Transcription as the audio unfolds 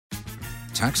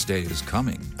Tax day is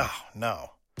coming. Oh,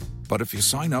 no. But if you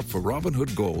sign up for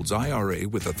Robinhood Gold's IRA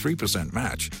with a 3%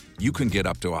 match, you can get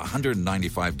up to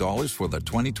 $195 for the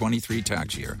 2023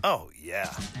 tax year. Oh, yeah.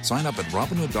 Sign up at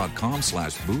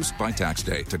Robinhood.com/boost by tax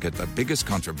day to get the biggest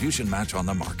contribution match on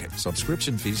the market.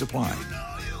 Subscription fees apply.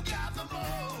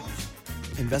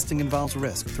 Investing involves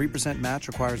risk. 3% match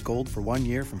requires gold for 1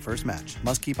 year from first match.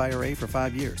 Must keep IRA for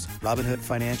 5 years. Robinhood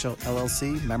Financial,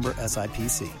 LLC, member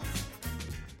SIPC.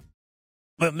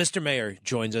 Well, Mr. Mayor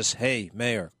joins us. Hey,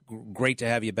 Mayor, great to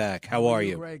have you back. How are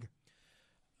you? Greg?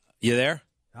 You there?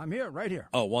 I'm here, right here.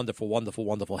 Oh, wonderful, wonderful,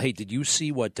 wonderful. Hey, did you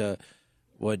see what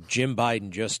Jim Biden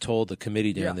just told the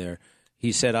committee down there?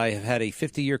 He said, I have had a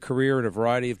 50-year career in a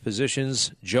variety of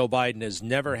positions. Joe Biden has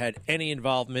never had any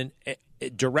involvement,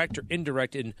 direct or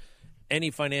indirect, in any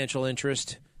financial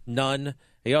interest, none.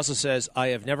 He also says, I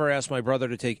have never asked my brother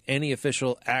to take any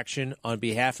official action on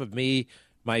behalf of me,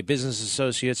 my business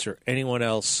associates, or anyone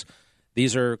else.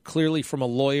 These are clearly from a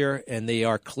lawyer, and they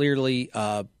are clearly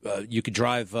you could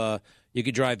drive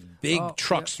big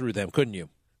trucks through them, couldn't you?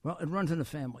 Well, it runs in the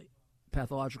family,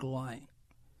 pathological lying.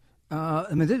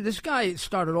 I mean, this guy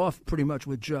started off pretty much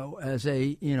with Joe as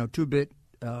a two-bit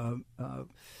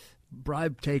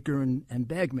bribe taker and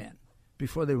bagman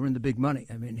before they were in the big money.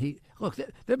 I mean, there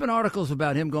have been articles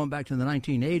about him going back to the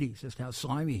 1980s, just how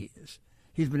slimy he is.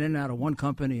 He's been in and out of one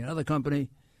company, another company.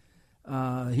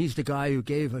 He's the guy who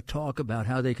gave a talk about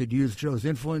how they could use Joe's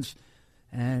influence,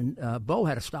 and Bo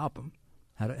had to stop him,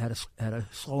 had to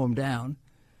slow him down.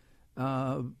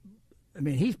 I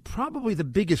mean, he's probably the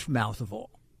biggest mouth of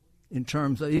all, in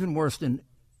terms of even worse than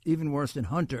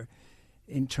Hunter,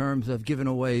 in terms of giving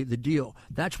away the deal.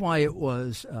 That's why it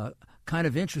was kind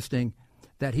of interesting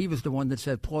that he was the one that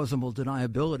said plausible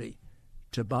deniability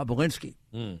to Bob Alinsky.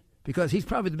 Because he's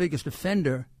probably the biggest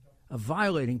offender of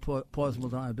violating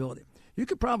plausible deniability. You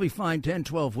could probably find 10,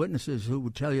 12 witnesses who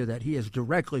would tell you that he has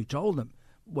directly told them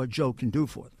what Joe can do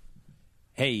for them.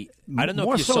 Hey, I don't know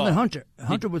more if you so saw than Hunter.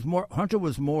 Hunter was more,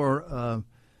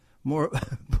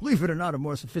 believe it or not, a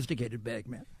more sophisticated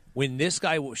bagman. When this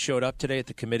guy showed up today at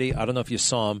the committee, I don't know if you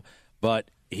saw him,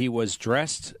 but he was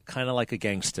dressed kind of like a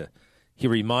gangster. He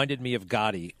reminded me of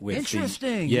Gotti.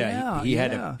 Interesting. He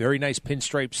had a very nice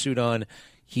pinstripe suit on.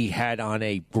 He had on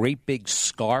a great big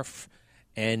scarf,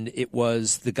 and it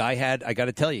was the guy had. I got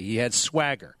to tell you, he had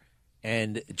swagger,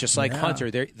 and just like Hunter,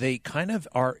 they kind of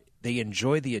are. They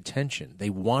enjoy the attention. They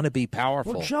want to be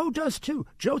powerful. Well, Joe does too.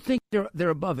 Joe thinks they're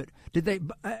above it. Did they,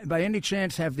 by any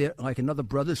chance, have another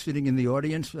brother sitting in the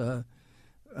audience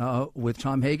with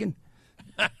Tom Hagen?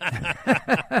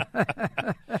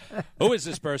 Who is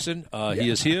this person? He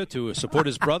is here to support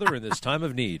his brother in this time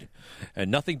of need, and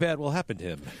nothing bad will happen to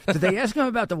him. Did they ask him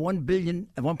about the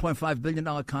 $1.5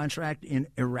 billion contract in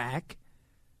Iraq?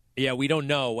 Yeah, we don't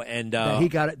know, and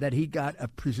that he got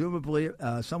presumably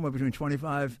somewhere between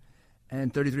 25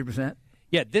 and 33%.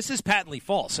 Yeah, this is patently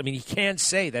false. I mean, he can't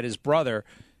say that his brother.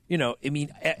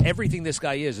 Everything this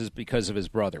guy is because of his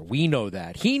brother. We know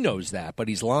that. He knows that, but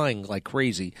he's lying like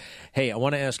crazy. Hey, I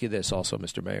want to ask you this also,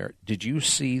 Mr. Mayor. Did you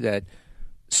see that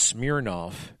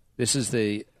Smirnov, this is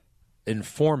the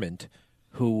informant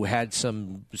who had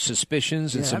some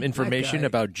suspicions and some information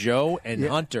about Joe and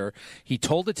Hunter. He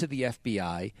told it to the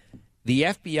FBI. The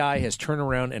FBI has turned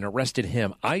around and arrested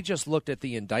him. I just looked at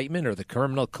the indictment or the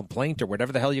criminal complaint or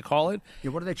whatever the hell you call it.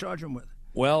 Yeah, what do they charge him with?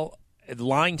 Well,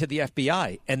 lying to the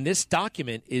FBI. And this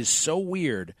document is so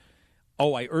weird.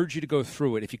 Oh, I urge you to go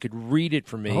through it. If you could read it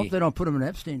for me. I hope they don't put him in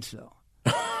Epstein's cell.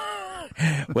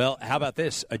 Well, how about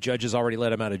this? A judge has already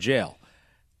let him out of jail.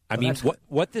 I mean,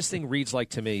 what this thing reads like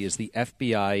to me is the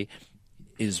FBI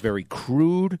is very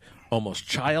crude, almost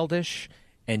childish,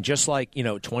 and just like,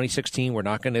 2016, we're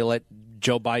not going to let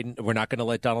Joe Biden, we're not going to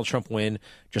let Donald Trump win.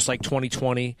 Just like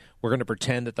 2020, we're going to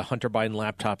pretend that the Hunter Biden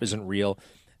laptop isn't real.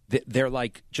 They're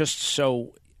like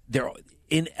they're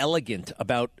inelegant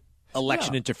about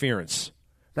election interference.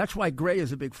 That's why Gray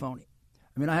is a big phony.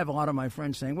 I mean, I have a lot of my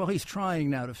friends saying, well, he's trying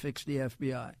now to fix the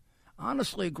FBI.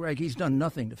 Honestly, Greg, he's done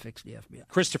nothing to fix the FBI.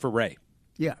 Christopher Wray.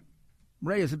 Yeah.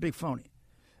 Wray is a big phony.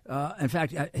 In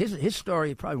fact, his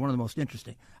story is probably one of the most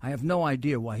interesting. I have no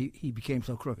idea why he became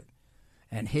so crooked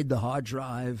and hid the hard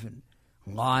drive and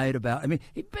lied about. I mean,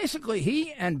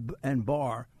 he and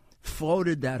Barr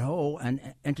floated that whole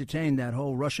and entertained that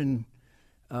whole Russian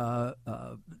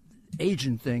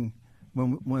agent thing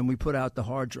when we put out the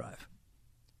hard drive,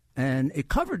 and it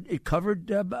covered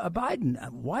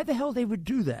Biden. Why the hell they would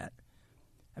do that?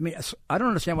 I mean, I don't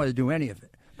understand why they do any of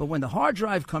it. But when the hard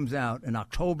drive comes out in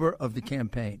October of the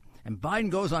campaign and Biden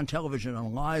goes on television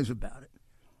and lies about it,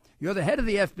 you're the head of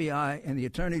the FBI and the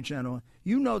Attorney General.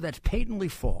 You know that's patently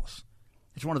false.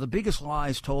 It's one of the biggest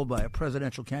lies told by a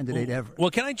presidential candidate ever.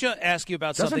 Well, can I just ask you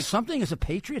about something? Doesn't something as a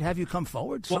patriot have you come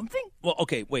forward? Something? Well,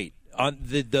 okay, wait. On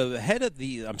the head of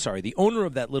the owner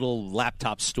of that little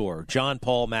laptop store, John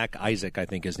Paul Mac Isaac, I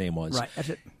think his name was. Right, that's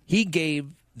it. He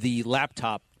gave the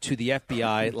laptop to the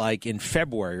FBI like in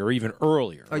February or even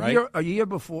earlier, right? A year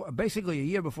before, basically a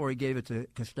year before he gave it to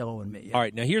Costello and me. Yeah. All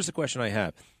right, now here's the question I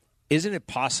have. Isn't it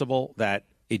possible that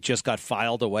it just got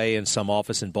filed away in some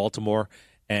office in Baltimore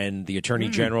and the Attorney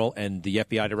General and the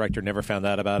FBI director never found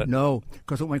out about it? No,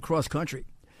 because it went cross country.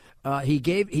 He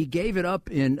gave it up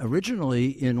originally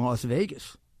in Las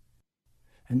Vegas,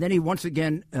 and then he once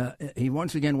again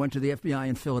went to the FBI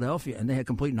in Philadelphia, and they had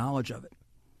complete knowledge of it.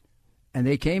 And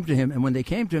they came to him, and when they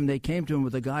came to him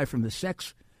with a guy from the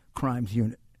sex crimes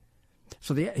unit.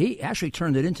 So he actually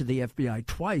turned it into the FBI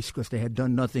twice because they had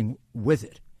done nothing with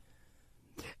it.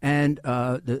 And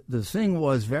the thing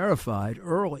was verified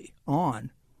early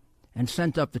on and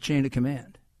sent up the chain of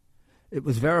command. It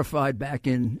was verified back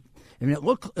in. I mean,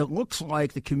 it looks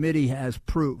like the committee has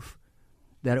proof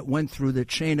that it went through the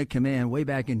chain of command way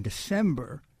back in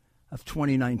December of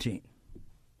 2019,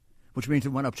 which means it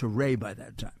went up to Ray by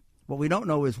that time. What we don't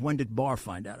know is when did Barr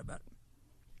find out about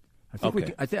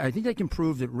it. I think they can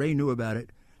prove that Ray knew about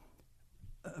it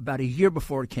about a year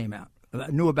before it came out.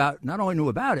 Not only knew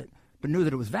about it, but knew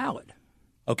that it was valid.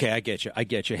 Okay, I get you.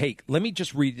 Hey, let me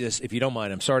just read this, if you don't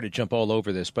mind. I'm sorry to jump all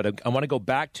over this, but I want to go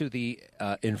back to the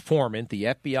informant, the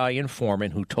FBI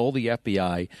informant, who told the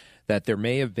FBI that there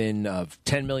may have been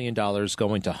 $10 million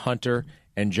going to Hunter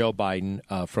and Joe Biden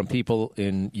from people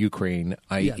in Ukraine.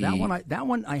 That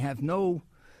one I have no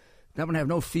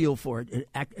feel for it.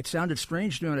 It sounded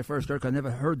strange to me when I first heard. I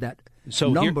never heard that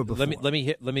number before. Let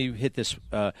me hit this.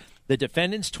 The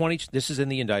defendant's This is in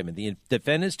the indictment. The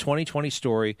defendant's 2020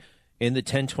 story in the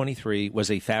 1023 was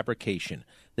a fabrication.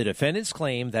 The defendants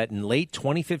claim that in late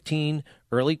 2015,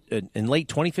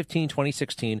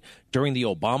 2016, during the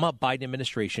Obama-Biden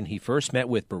administration, he first met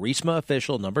with Burisma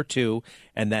official number 2,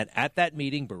 and that at that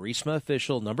meeting, Burisma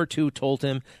official number 2 told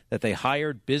him that they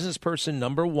hired business person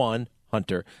number 1,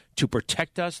 Hunter, to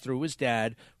protect us through his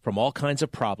dad from all kinds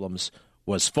of problems,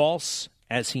 was false,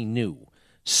 as he knew.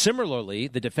 Similarly,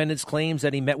 the defendant's claims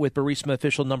that he met with Burisma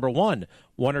official number 1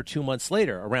 or 2 months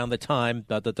later, around the time,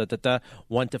 $1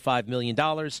 to $5 million,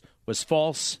 was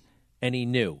false, and he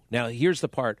knew. Now, here's the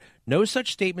part. No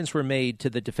such statements were made to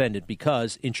the defendant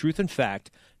because, in truth and fact,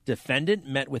 defendant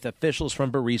met with officials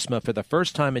from Burisma for the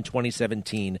first time in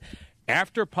 2017,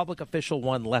 after public official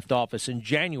 1 left office in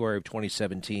January of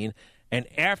 2017, and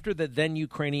after the then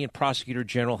Ukrainian prosecutor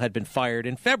general had been fired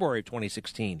in February of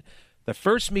 2016. The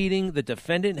first meeting the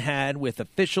defendant had with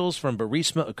officials from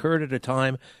Burisma occurred at a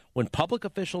time when public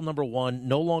official number 1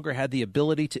 no longer had the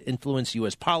ability to influence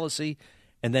U.S. policy,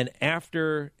 and then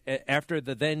after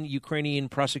the then Ukrainian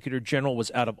prosecutor general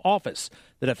was out of office.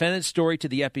 The defendant's story to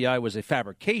the FBI was a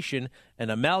fabrication,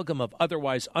 an amalgam of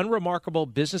otherwise unremarkable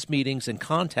business meetings and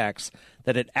contacts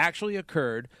that had actually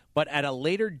occurred, but at a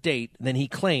later date than he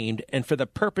claimed, and for the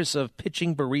purpose of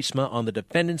pitching Burisma on the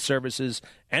defendant's services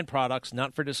and products,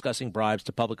 not for discussing bribes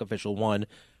to public official 1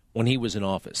 when he was in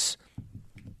office.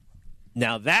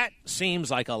 Now, that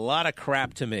seems like a lot of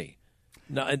crap to me.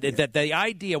 No, that the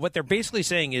idea, what they're basically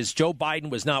saying is Joe Biden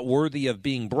was not worthy of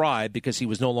being bribed because he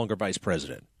was no longer vice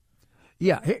president.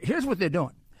 Yeah, here's what they're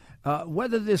doing.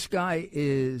 Whether this guy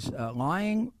is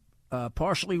lying,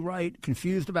 partially right,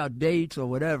 confused about dates or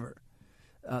whatever,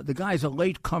 the guy's a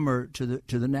late comer to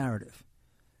the narrative,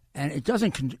 and it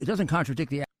doesn't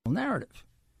contradict the actual narrative,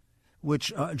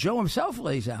 which Joe himself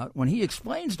lays out when he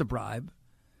explains the bribe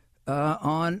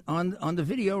on the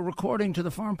video recording to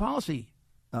the foreign policy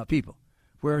people,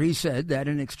 where he said that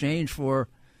in exchange for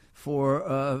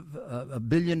 $1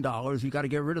 billion, you got to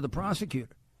get rid of the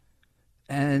prosecutor.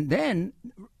 And then,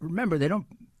 remember, they don't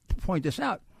point this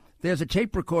out. There's a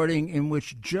tape recording in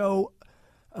which Joe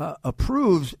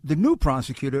approves the new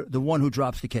prosecutor, the one who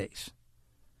drops the case.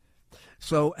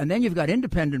 So, and then you've got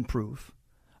independent proof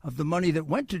of the money that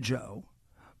went to Joe,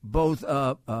 both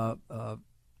a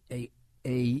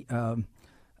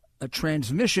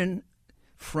transmission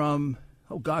from.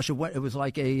 Oh, gosh, it was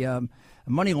like a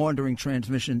money laundering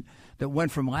transmission that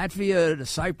went from Latvia to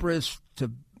Cyprus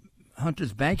to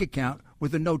Hunter's bank account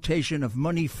with a notation of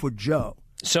money for Joe.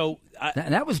 So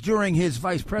and that was during his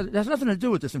vice president. That has nothing to do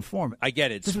with this informant. I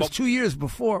get it. This was 2 years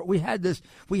before. We had this.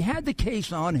 We had the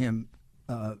case on him,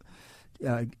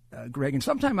 Greg, and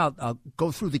sometime I'll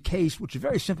go through the case, which is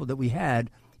very simple, that we had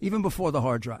even before the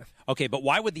hard drive. Okay, but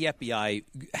why would the FBI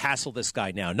hassle this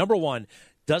guy now? Number one,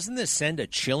 doesn't this send a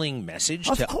chilling message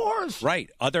of to course. Right,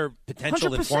 other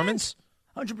potential 100%. informants?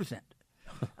 100%.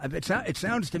 It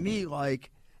sounds to me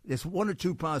like there's one or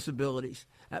two possibilities.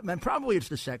 And probably it's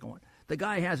the second one. The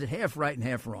guy has it half right and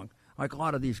half wrong, like a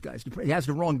lot of these guys. He has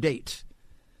the wrong dates.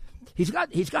 He's got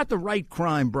the right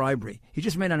crime, bribery. He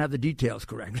just may not have the details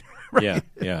correct. Right?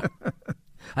 Yeah.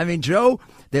 I mean, Joe,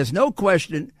 there's no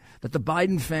question that the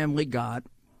Biden family got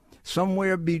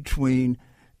somewhere between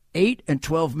 8 and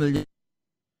 12 million.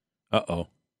 Uh-oh.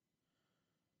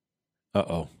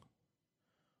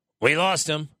 We lost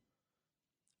him.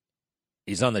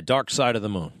 He's on the dark side of the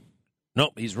moon.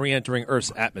 Nope, he's re-entering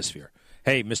Earth's atmosphere.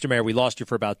 Hey, Mr. Mayor, we lost you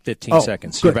for about 15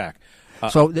 seconds. Good. You're back.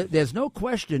 So there's no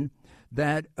question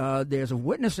that there's a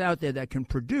witness out there that can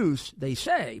produce, they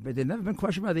say, but they've never been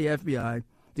questioned by the FBI,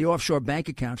 the offshore bank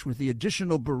accounts with the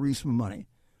additional Burisma money.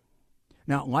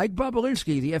 Now, like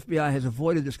Bobulinski, the FBI has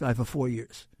avoided this guy for 4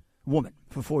 years. Woman,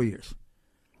 for 4 years.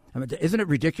 I mean, isn't it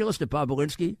ridiculous that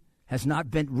Bobulinski has not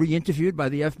been re-interviewed by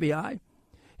the FBI?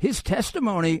 His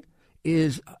testimony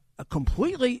is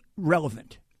completely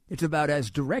relevant. It's about as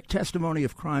direct testimony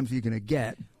of crimes you're going to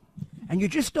get. And you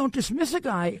just don't dismiss a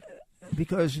guy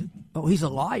because, he's a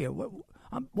liar.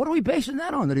 What are we basing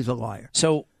that on, that he's a liar?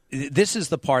 So this is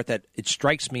the part that it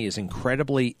strikes me as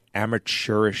incredibly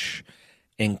amateurish,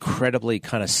 incredibly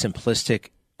kind of simplistic,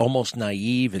 almost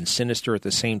naive and sinister at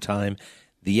the same time.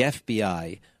 The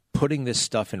FBI putting this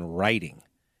stuff in writing,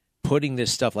 putting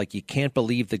this stuff like you can't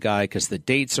believe the guy because the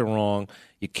dates are wrong.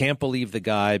 You can't believe the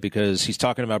guy because he's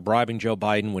talking about bribing Joe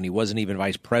Biden when he wasn't even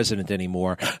vice president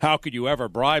anymore. How could you ever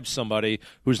bribe somebody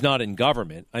who's not in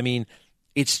government? I mean,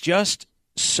 it's just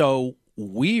so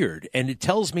weird. And it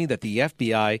tells me that the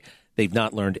FBI, they've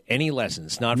not learned any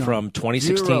lessons, from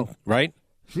 2016, Zero. Right?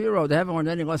 Zero. They haven't learned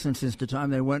any lessons since the time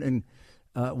they went and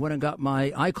got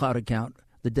my iCloud account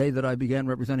the day that I began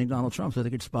representing Donald Trump so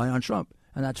they could spy on Trump.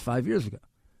 And that's 5 years ago.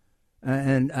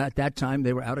 And at that time,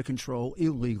 they were out of control,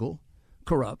 illegal,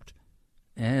 corrupt.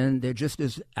 And they're just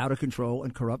as out of control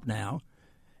and corrupt now.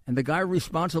 And the guy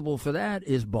responsible for that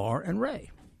is Barr and Wray.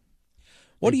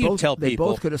 What do you tell people? They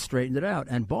both could have straightened it out.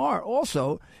 And Barr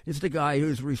also is the guy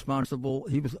who's responsible.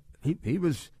 He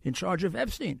was in charge of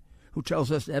Epstein, who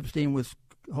tells us the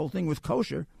whole thing was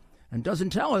kosher, and doesn't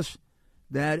tell us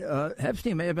that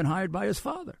Epstein may have been hired by his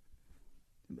father.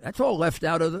 That's all left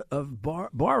out of Barr.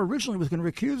 Barr originally was going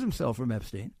to recuse himself from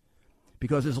Epstein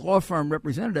because his law firm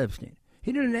represented Epstein.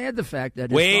 He didn't add the fact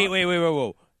that Wait.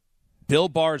 Bill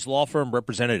Barr's law firm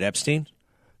represented Epstein?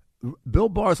 Bill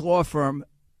Barr's law firm,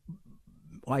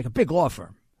 like a big law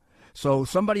firm. So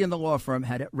somebody in the law firm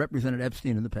had represented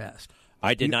Epstein in the past.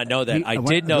 I did not know that. I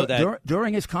did know that.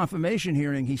 During his confirmation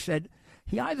hearing, he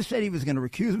either said he was going to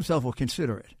recuse himself or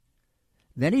consider it.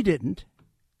 Then he didn't.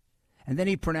 And then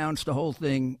he pronounced the whole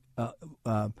thing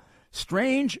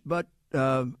strange, but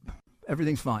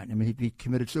everything's fine. I mean, he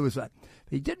committed suicide.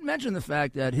 He didn't mention the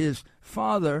fact that his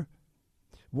father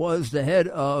was the head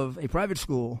of a private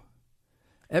school.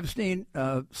 Epstein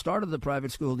started the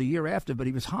private school the year after, but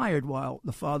he was hired while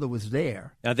the father was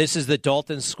there. Now, this is the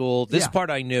Dalton School. This part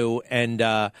I knew. And,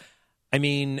 I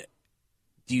mean,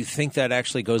 do you think that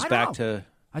actually goes back to...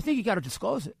 I think you got to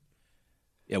disclose it.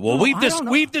 Yeah, well,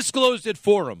 we've disclosed it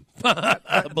for him.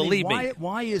 Believe me.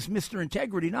 Why is Mr.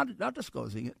 Integrity not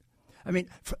disclosing it? I mean,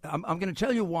 I'm going to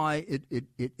tell you why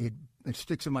it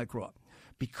sticks in my craw.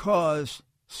 Because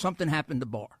something happened to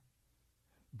Barr.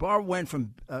 Barr went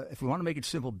from, if we want to make it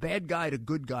simple, bad guy to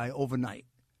good guy overnight.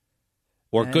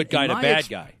 Or good guy to bad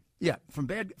guy. Yeah, from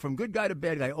good guy to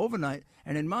bad guy overnight.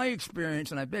 And in my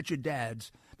experience, and I bet your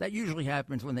dad's, that usually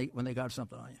happens when they got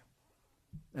something on you.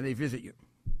 And they visit you.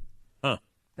 Huh.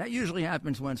 That usually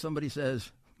happens when somebody says,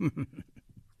 you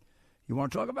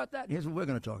want to talk about that? Here's what we're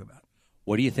going to talk about.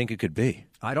 What do you think it could be?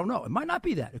 I don't know. It might not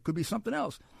be that. It could be something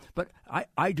else. But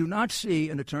I do not see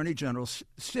an attorney general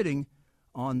sitting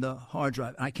on the hard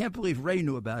drive. And I can't believe Wray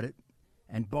knew about it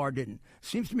and Barr didn't.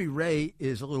 Seems to me Wray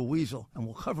is a little weasel and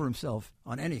will cover himself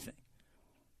on anything.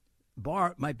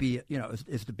 Barr might be,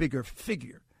 is the bigger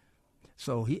figure.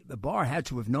 So Barr had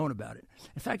to have known about it.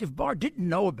 In fact, if Barr didn't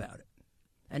know about it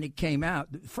and it came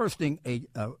out, the first thing a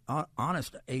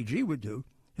honest AG would do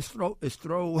is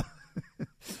throw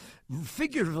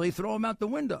figuratively throw him out the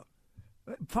window.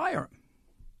 Fire him.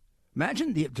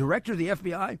 Imagine the director of the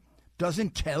FBI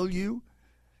doesn't tell you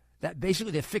that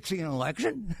basically they're fixing an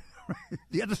election.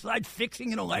 The other side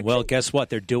fixing an election. Well, guess what?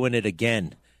 They're doing it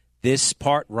again. This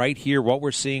part right here, what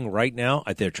we're seeing right now,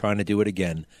 they're trying to do it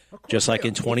again, just like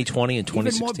in 2020 and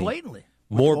 2016. Even more blatantly.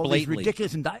 More all blatantly. These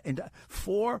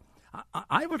ridiculous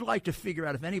I would like to figure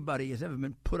out if anybody has ever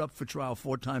been put up for trial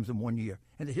 4 times in 1 year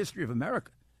in the history of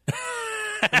America.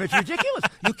 I mean, it's ridiculous.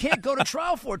 You can't go to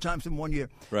trial 4 times in 1 year.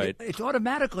 Right. It's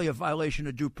automatically a violation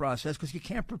of due process because you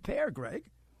can't prepare, Greg.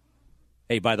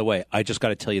 Hey, by the way, I just got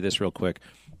to tell you this real quick,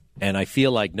 and I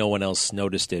feel like no one else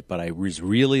noticed it, but I was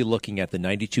really looking at the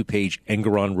 92-page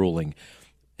Engeron ruling.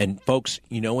 And, folks,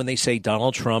 you know when they say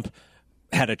Donald Trump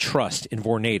had a trust in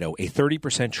Vornado, a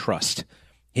 30% trust.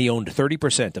 He owned 30%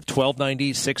 of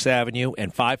 1290 6th Avenue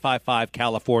and 555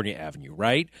 California Avenue,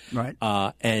 right? Right.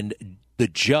 And the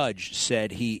judge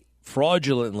said he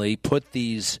fraudulently put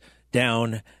these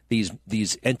down,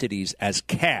 these entities as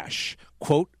cash,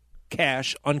 quote,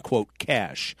 cash, unquote,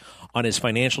 cash, on his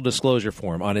financial disclosure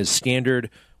form, on his standard,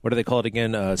 what do they call it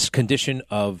again, condition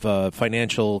of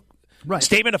financial, right.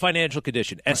 Statement of financial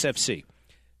condition, SFC.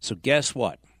 So guess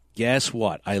what?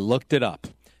 I looked it up.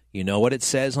 You know what it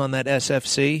says on that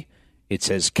SFC? It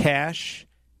says cash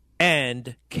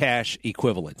and cash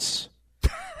equivalents.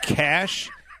 Cash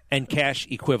and cash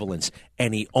equivalents.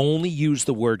 And he only used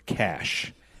the word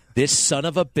cash. This son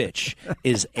of a bitch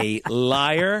is a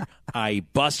liar. I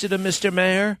busted him, Mr.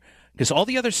 Mayor, because all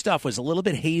the other stuff was a little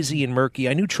bit hazy and murky.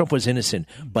 I knew Trump was innocent,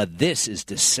 but this is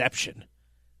deception.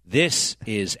 This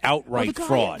is outright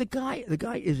fraud. The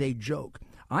guy is a joke.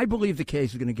 I believe the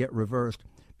case is going to get reversed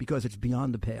because it's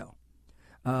beyond the pale.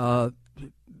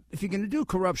 If you're going to do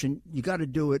corruption, you got to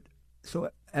do it so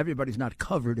everybody's not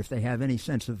covered if they have any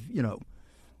sense of,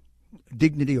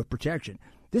 dignity or protection.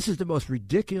 This is the most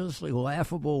ridiculously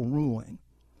laughable ruling.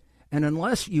 And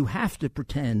unless you have to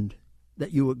pretend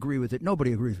that you agree with it,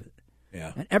 nobody agrees with it.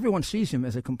 Yeah. And everyone sees him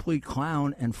as a complete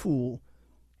clown and fool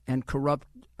and corrupt,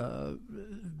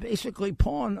 basically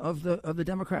pawn of the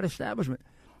Democrat establishment.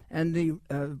 And the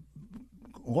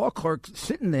law clerk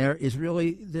sitting there is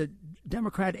really the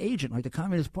Democrat agent, like the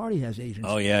Communist Party has agents.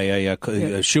 Oh, yeah.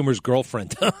 Schumer's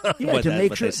girlfriend.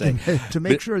 To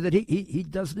make sure that he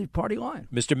does the party line.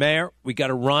 Mr. Mayor, we got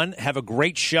to run. Have a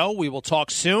great show. We will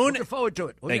talk soon. Looking forward to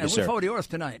it. Thank you, sir. Look forward to yours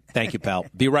tonight. Thank you, pal.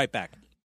 Be right back.